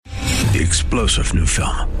The explosive new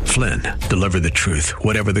film, Flynn, deliver the truth,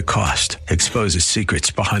 whatever the cost, exposes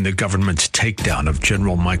secrets behind the government's takedown of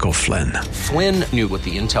General Michael Flynn. Flynn knew what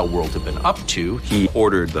the intel world had been up to. He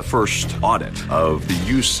ordered the first audit of the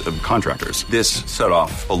use of contractors. This set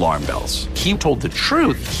off alarm bells. He told the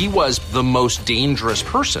truth. He was the most dangerous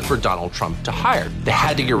person for Donald Trump to hire. They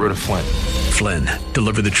had to get rid of Flynn. Flynn,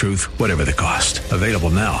 deliver the truth, whatever the cost. Available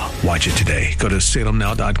now. Watch it today. Go to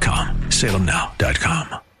salemnow.com.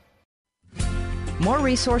 salemnow.com. More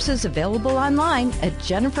resources available online at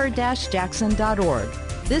jennifer-jackson.org.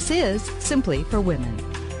 This is Simply for Women.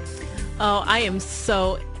 Oh, I am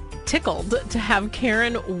so tickled to have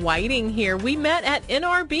Karen Whiting here. We met at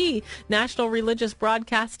NRB, National Religious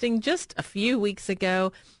Broadcasting, just a few weeks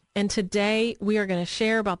ago. And today we are going to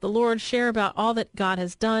share about the Lord, share about all that God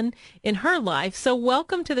has done in her life. So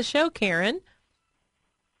welcome to the show, Karen.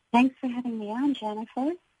 Thanks for having me on,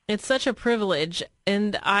 Jennifer. It's such a privilege.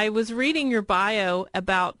 And I was reading your bio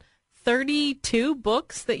about 32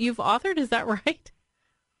 books that you've authored. Is that right?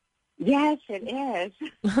 Yes, it is.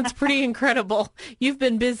 That's pretty incredible. You've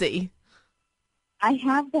been busy. I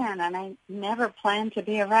have been, and I never planned to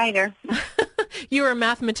be a writer. You were a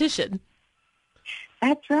mathematician.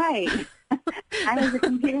 That's right. I was a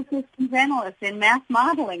computer systems analyst in math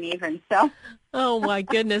modeling even, so. Oh, my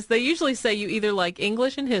goodness. They usually say you either like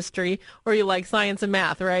English and history or you like science and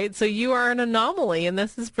math, right? So you are an anomaly, and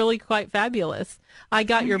this is really quite fabulous. I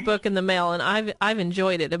got your book in the mail, and I've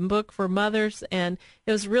enjoyed it, a book for mothers, and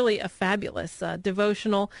it was really a fabulous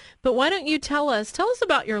devotional. But why don't you tell us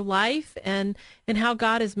about your life and how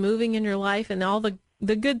God is moving in your life and all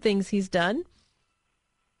the good things he's done?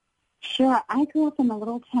 Sure. I grew up in a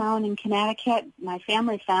little town in Connecticut. My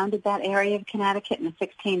family founded that area of Connecticut in the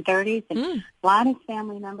 1630s, and a lot of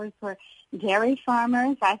family members were dairy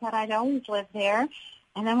farmers. I thought I'd always lived there.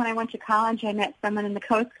 And then when I went to college, I met someone in the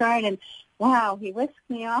Coast Guard, and wow, he whisked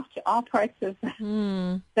me off to all parts of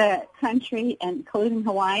the country, including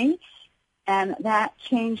Hawaii. And that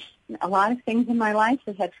changed a lot of things in my life.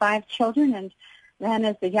 We had 5 children, and then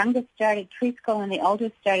as the youngest started preschool and the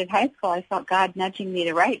oldest started high school, I felt God nudging me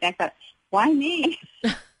to write. And I thought, why me?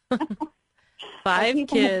 5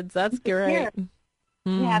 kids. That's great.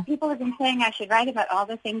 Yeah, people have been saying I should write about all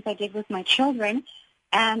the things I did with my children.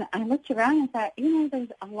 And I looked around and thought, there's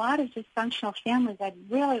a lot of dysfunctional families. I'd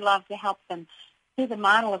really love to help them see the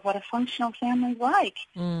model of what a functional family is like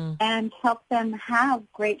and help them have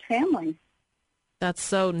great families. That's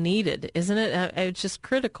so needed, isn't it? It's just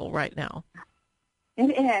critical right now.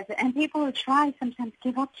 It is, and people who try sometimes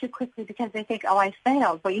give up too quickly because they think, I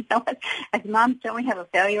failed. Well, you know what? As moms, don't we have a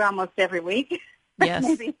failure almost every week? Yes.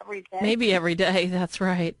 Maybe every day. Maybe every day, that's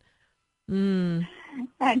right. And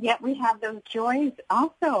yet we have those joys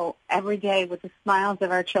also every day with the smiles of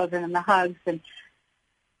our children and the hugs. And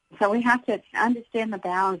so we have to understand the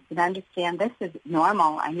balance and understand this is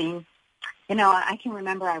normal. I mean, I can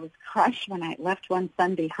remember I was crushed when I left one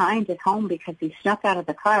son behind at home because he snuck out of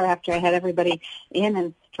the car after I had everybody in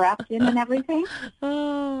and strapped in and everything.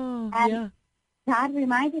 Yeah. God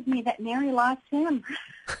reminded me that Mary lost him.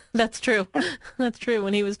 That's true. That's true,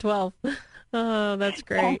 when he was 12. Oh, that's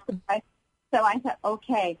great. So I thought,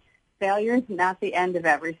 okay, failure is not the end of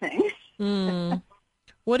everything.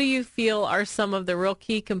 What do you feel are some of the real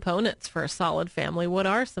key components for a solid family? What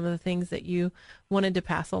are some of the things that you wanted to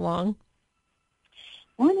pass along?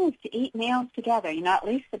 One is to eat meals together, at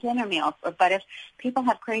least the dinner meals. But if people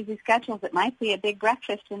have crazy schedules, it might be a big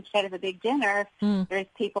breakfast instead of a big dinner. There's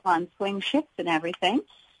people on swing shifts and everything.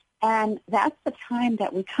 And that's the time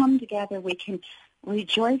that we come together. We can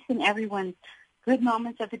rejoice in everyone's good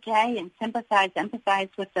moments of the day and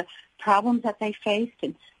empathize with the problems that they faced.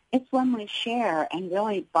 And it's when we share and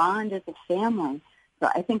really bond as a family. So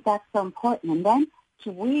I think that's so important. And then to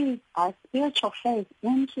weave our spiritual faith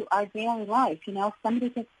into our daily life. If somebody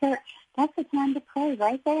gets hurt, that's the time to pray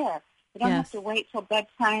right there. You don't have to wait till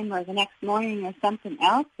bedtime or the next morning or something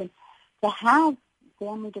else. And to have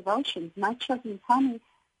family devotions. My children tell me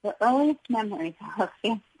the earliest memories of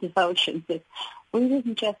family devotions is we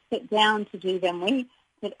didn't just sit down to do them. We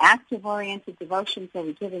did active-oriented devotions where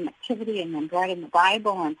we did an activity and then read in the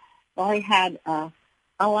Bible, and we had a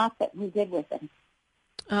lot that we did with them.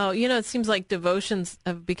 Oh, it seems like devotions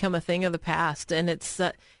have become a thing of the past, and it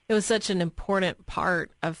was such an important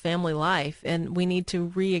part of family life, and we need to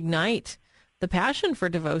reignite the passion for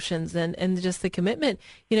devotions and just the commitment.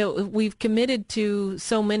 We've committed to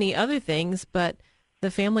so many other things, but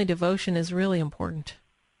the family devotion is really important.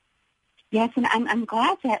 Yes, and I'm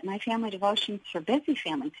glad that my family devotions for busy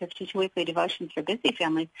families, 52 weekly devotions for busy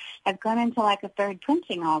families, have gone into like a third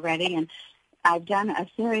printing already, and I've done a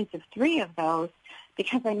series of 3 of those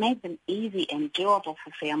because I made them easy and doable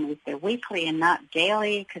for families. They're weekly and not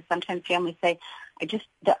daily, because sometimes families say, I just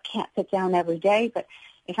can't sit down every day, but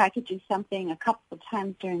if I could do something a couple of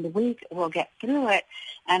times during the week, we'll get through it.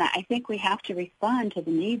 And I think we have to respond to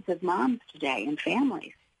the needs of moms today and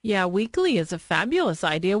families. Yeah, weekly is a fabulous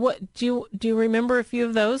idea. What do you remember a few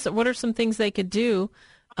of those? What are some things they could do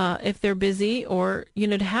if they're busy, or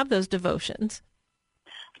to have those devotions?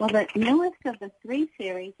 Well, the newest of the 3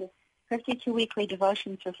 series is 52 Weekly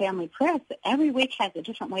Devotions for Family Prayer. So every week has a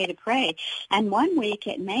different way to pray. And one week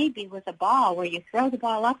it may be with a ball, where you throw the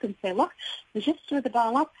ball up and say, look, we just threw the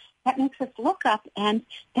ball up. That makes us look up, and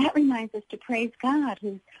that reminds us to praise God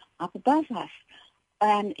who's up above us.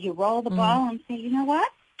 And you roll the ball and say, you know what?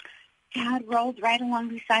 God rolls right along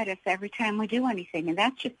beside us every time we do anything. And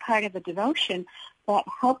that's just part of a devotion that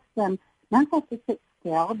helps them not have to sit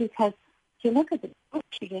still, because if you look at the Jewish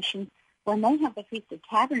tradition, when they have the Feast of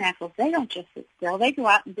Tabernacles, they don't just sit still. They go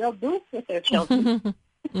out and build booths with their children.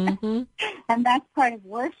 And that's part of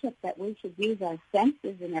worship, that we should use our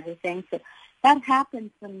senses and everything. So that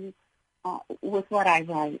happens when with what I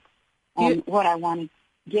write and what I want to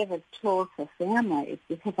give as tools for families,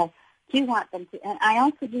 because I do want them to. And I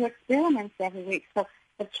also do experiments every week. So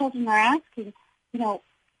if children are asking,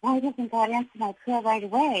 why doesn't God answer my prayer right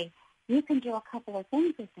away? You can do a couple of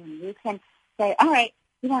things with them. You can say, all right,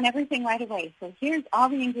 you want everything right away. So here's all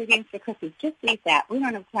the ingredients for cookies. Just eat that. We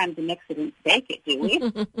don't have time to mix it and bake it, do we?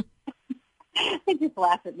 They just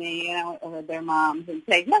laugh at me, or their moms, and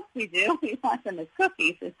say, yes, we do. We want them as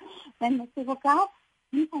cookies. And then they say, well, God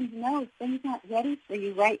sometimes knows things aren't ready for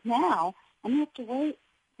you right now, and you have to wait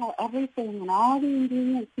until everything and all the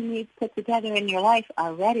ingredients you need put together in your life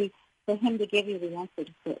are ready for him to give you the answer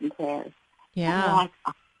to certain prayers. Yeah.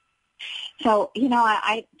 So,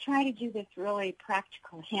 I try to do this really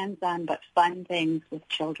practical, hands-on, but fun things with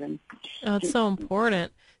children. Oh, it's so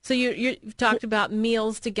important. So you've talked about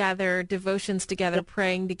meals together, devotions together,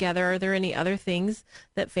 praying together. Are there any other things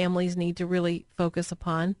that families need to really focus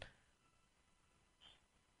upon?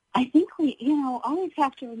 I think we, always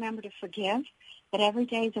have to remember to forgive, that every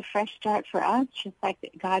day is a fresh start for us, just like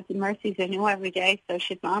God's mercies are new every day, so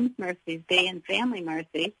should mom's mercies be, and family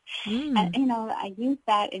mercies. And, I use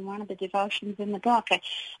that in one of the devotions in the book. And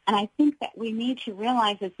I think that we need to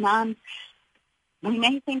realize as moms, we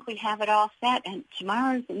may think we have it all set, and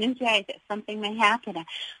tomorrow's a new day, that something may happen.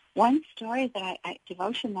 One story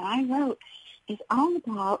devotion that I wrote is all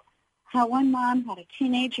about how one mom had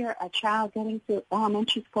a child getting through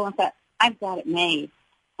elementary school, and thought, I've got it made.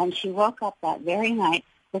 And she woke up that very night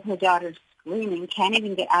with her daughter screaming, can't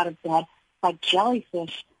even get out of bed, like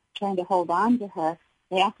jellyfish trying to hold on to her.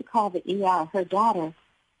 They have to call the ER. Her daughter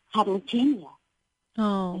had leukemia.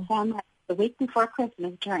 Oh. They found that the week before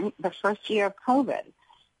Christmas during the first year of COVID.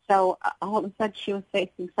 So all of a sudden she was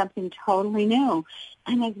facing something totally new.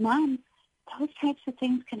 And as moms, those types of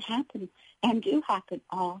things can happen and do happen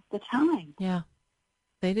all the time. Yeah,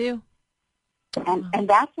 they do. And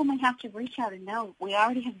that's when we have to reach out and know we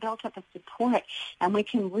already have built up a support, and we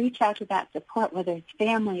can reach out to that support, whether it's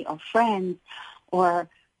family or friends or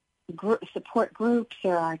support groups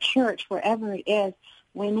or our church, wherever it is.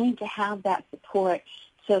 We need to have that support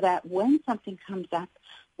so that when something comes up,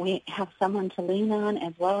 we have someone to lean on,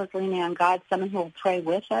 as well as leaning on God, someone who will pray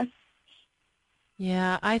with us.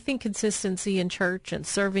 Yeah, I think consistency in church and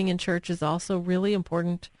serving in church is also really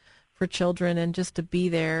important for children, and just to be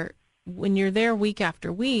there. When you're there week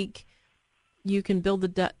after week, you can build the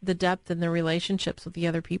depth and the relationships with the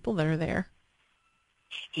other people that are there.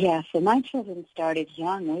 Yes, and my children started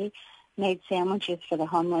young. We made sandwiches for the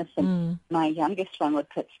homeless, and my youngest one would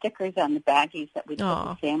put stickers on the baggies that we put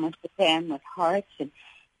the sandwiches in, with hearts and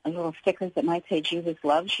little stickers that might say Jesus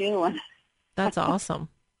loves you. That's awesome.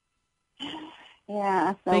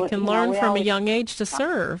 Yeah. So, they can learn from a young age to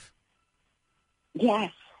serve.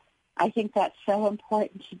 Yes. I think that's so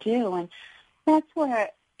important to do. And that's where,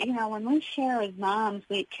 when we share as moms,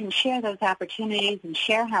 we can share those opportunities and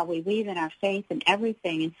share how we weave in our faith and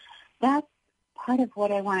everything. And that's part of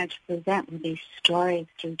what I wanted to present with these stories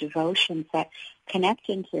through devotions that connect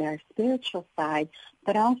into our spiritual side,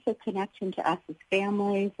 but also connect into us as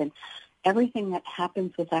families and everything that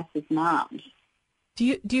happens with us as moms.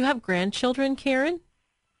 Do you have grandchildren, Karen?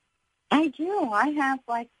 I do. I have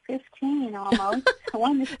 15 almost.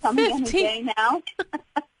 One is coming in a day now.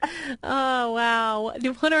 Oh, wow.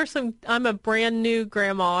 What are I'm a brand new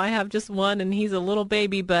grandma. I have just one, and he's a little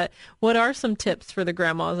baby, but what are some tips for the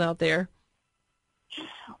grandmas out there?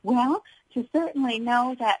 Well, to certainly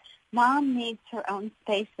know that Mom needs her own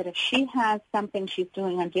space, but if she has something she's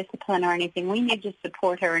doing on discipline or anything, we need to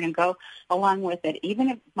support her and go along with it. Even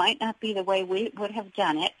if it might not be the way we would have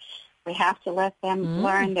done it, we have to let them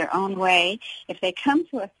learn their own way. If they come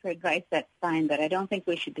to us for advice, that's fine, but I don't think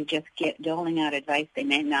we should be just doling out advice they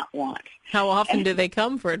may not want. How often do they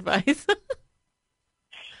come for advice?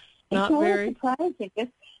 Not very. Surprising. This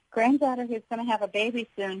granddaughter who's going to have a baby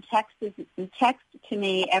soon texts to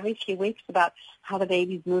me every few weeks about how the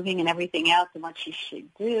baby's moving and everything else and what she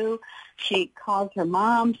should do. She calls her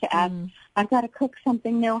mom to ask, I've got to cook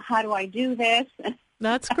something new. How do I do this?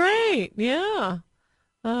 That's great. Yeah.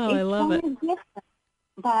 Oh, I love it. Different,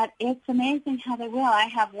 but it's amazing how they will. I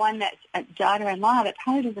have one that's a daughter-in-law that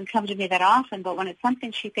probably doesn't come to me that often, but when it's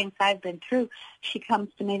something she thinks I've been through, she comes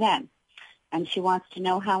to me then. And she wants to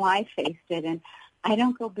know how I faced it. And I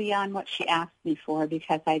don't go beyond what she asked me for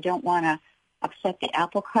because I don't want to upset the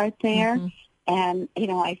apple cart there. And,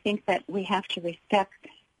 I think that we have to respect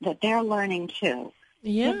that they're learning too.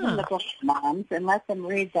 Yeah. Give them the book, moms, and let them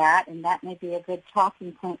read that, and that may be a good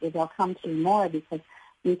talking point where they'll come to you more because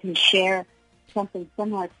you can share something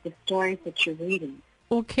similar to the stories that you're reading.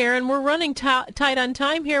 Well, Karen, we're running tight on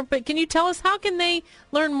time here, but can you tell us how can they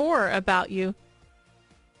learn more about you?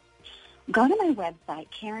 Go to my website,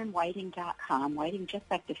 KarenWhiting.com, Whiting just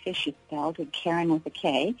like the fish is spelled, and Karen with a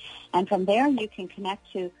K. And from there you can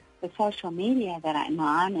connect to the social media that I'm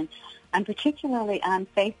on. And I'm particularly on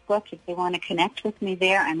Facebook. If they want to connect with me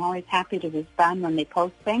there, I'm always happy to respond when they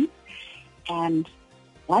post things. And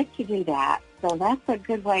like to do that. So that's a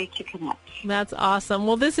good way to connect. That's awesome.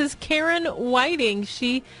 Well, this is Karen Whiting.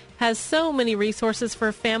 She has so many resources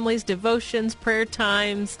for families, devotions, prayer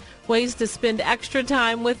times, ways to spend extra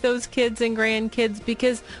time with those kids and grandkids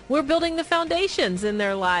because we're building the foundations in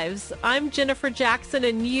their lives. I'm Jennifer Jackson,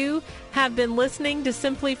 and you have been listening to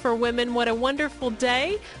Simply for Women. What a wonderful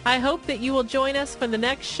day. I hope that you will join us for the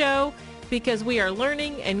next show because we are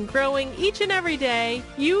learning and growing each and every day.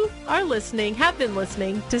 You are listening, have been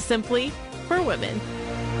listening to Simply for Women.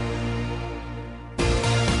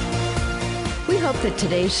 We hope that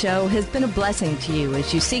today's show has been a blessing to you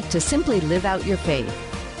as you seek to simply live out your faith.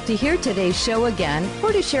 To hear today's show again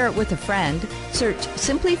or to share it with a friend, search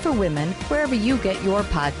Simply for Women wherever you get your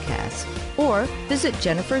podcasts. Or visit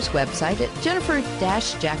Jennifer's website at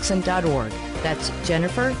jennifer-jackson.org. That's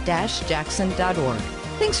jennifer-jackson.org.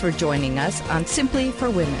 Thanks for joining us on Simply for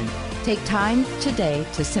Women. Take time today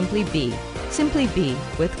to simply be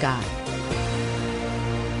with God.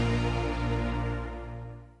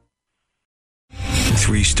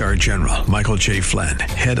 Three-star General Michael J. Flynn,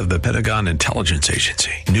 head of the Pentagon Intelligence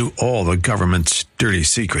Agency, knew all the government's dirty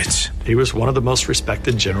secrets. He was one of the most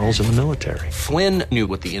respected generals in the military. Flynn knew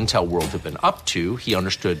what the intel world had been up to. He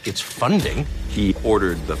understood its funding. He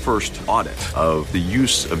ordered the first audit of the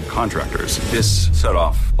use of contractors. This set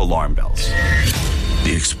off alarm bells.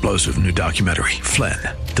 The explosive new documentary, Flynn,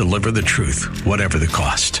 Deliver the Truth, Whatever the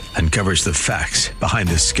Cost, uncovers the facts behind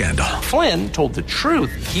this scandal. Flynn told the truth.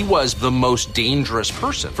 He was the most dangerous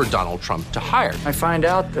person for Donald Trump to hire. I find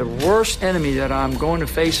out the worst enemy that I'm going to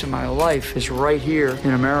face in my life is right here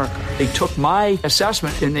in America. They took my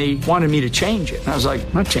assessment and they wanted me to change it. And I was like,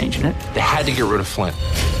 I'm not changing it. They had to get rid of Flynn.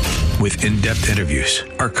 With in-depth interviews,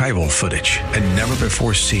 archival footage, and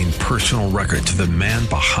never-before-seen personal records of the man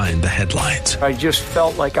behind the headlines. I just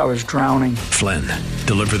felt like I was drowning. Flynn,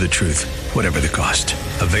 Deliver the Truth, Whatever the Cost.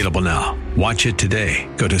 Available now. Watch it today.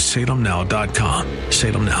 Go to salemnow.com.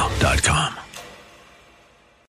 salemnow.com.